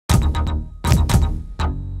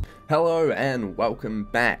Hello and welcome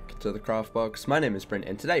back to the TheCraftBox. My name is Brent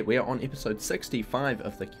and today we are on episode 65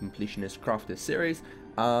 of the Completionist Crafter series.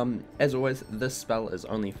 As always, this spell is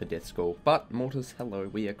only for Death School, but Mortis, hello,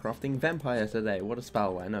 we are crafting Vampire today. What a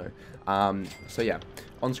spell, I know. So yeah,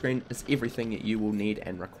 on screen is everything you will need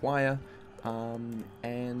and require.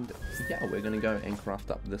 And yeah, we're going to go and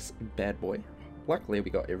craft up this bad boy. Luckily we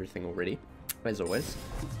got everything already, as always,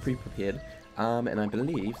 pre-prepared. And I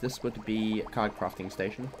believe this would be a card crafting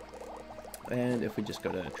station. And if we just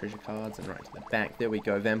go to treasure cards and right to the back, there we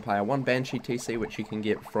go, Vampire, 1 Banshee TC, which you can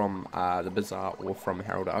get from the Bazaar or from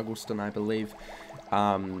Harold Uggleston, I believe.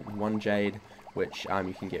 1 Jade, which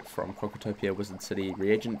you can get from Crocotopia, Wizard City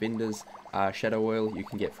reagent vendors. Shadow Oil, you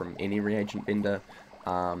can get from any reagent vendor.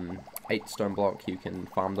 8 Stone Block, you can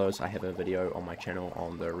farm those. I have a video on my channel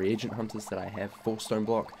on the reagent hunters that I have for Stone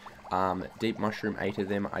Block. Deep Mushroom, 8 of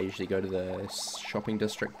them. I usually go to the shopping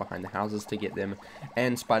district behind the houses to get them.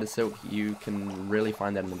 And Spider Silk, you can really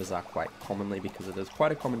find that in the Bazaar quite commonly because it is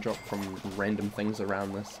quite a common drop from random things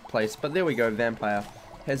around this place. But there we go, Vampire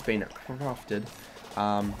has been crafted.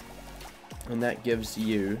 And that gives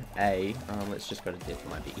you a, let's just go to Death, it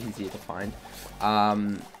might be easier to find.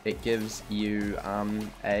 It gives you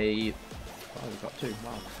a, oh, we've got 2,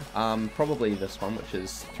 wow. Probably this one, which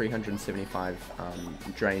is 375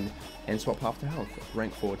 drain, and swap half the health.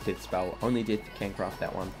 Rank 4 death spell, only death can craft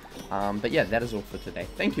that one. But yeah, that is all for today.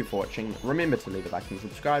 Thank you for watching. Remember to leave a like and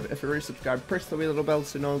subscribe. If you're already subscribed, press the wee little bell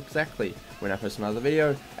to know exactly when I post another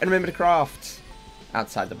video. And remember to craft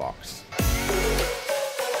outside the box.